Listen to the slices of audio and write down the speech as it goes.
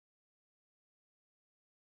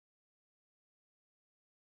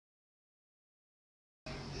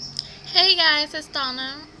Hey guys, it's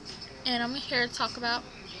Donna, and I'm here to talk about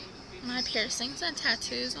my piercings and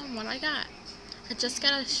tattoos and what I got. I just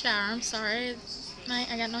got a shower, I'm sorry.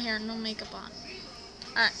 I got no hair and no makeup on.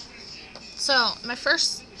 Alright, so my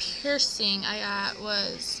first piercing I got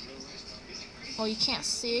was, well, you can't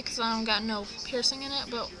see it because I don't got no piercing in it,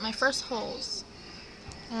 but my first holes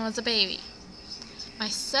when I was a baby. My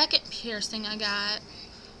second piercing I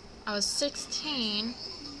was 16.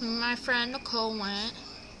 My friend Nicole went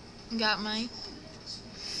and got my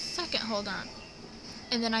second hole done.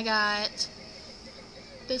 And then I got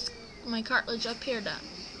my cartilage up here done.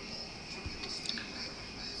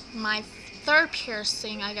 My third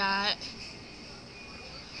piercing I got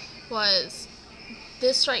was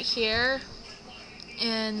this right here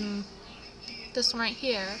and this one right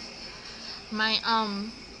here. Me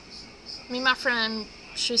and my friend,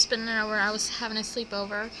 she was spending it over, I was having a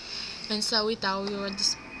sleepover, and so we thought we would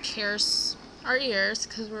just pierce our ears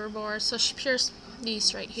because we were bored. So she pierced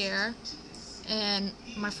these right here, and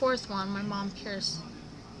my fourth one, my mom pierced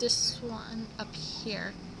this one up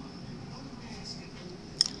here.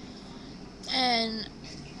 And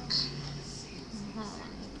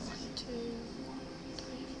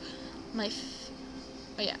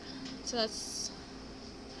so that's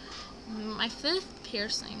my fifth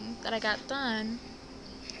piercing that I got done.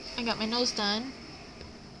 I got my nose done,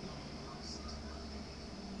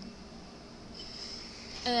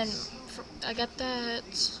 and I got that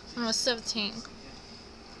when I was 17.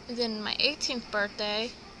 And then my 18th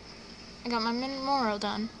birthday, I got my memorial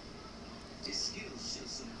done.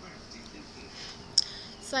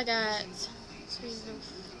 So I got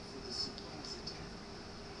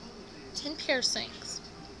 10 piercings.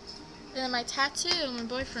 And then my tattoo, me and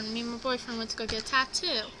my boyfriend went to go get a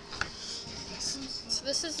tattoo. So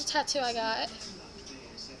this is the tattoo I got.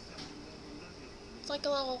 It's like a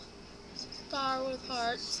little star with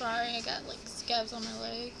hearts. Sorry, I got like scabs on my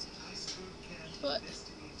legs. But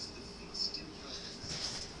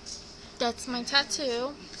that's my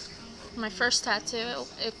tattoo. My first tattoo.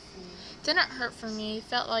 It didn't hurt for me. It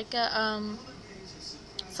felt like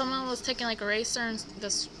someone was taking like a eraser and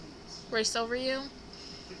just race over you.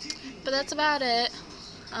 But that's about it.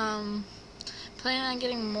 Planning on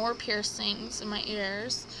getting more piercings in my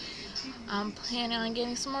ears. I'm planning on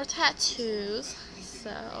getting some more tattoos.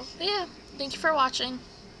 So, yeah. Thank you for watching.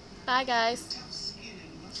 Bye, guys.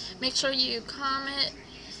 Make sure you comment,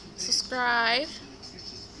 subscribe.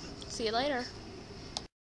 See you later.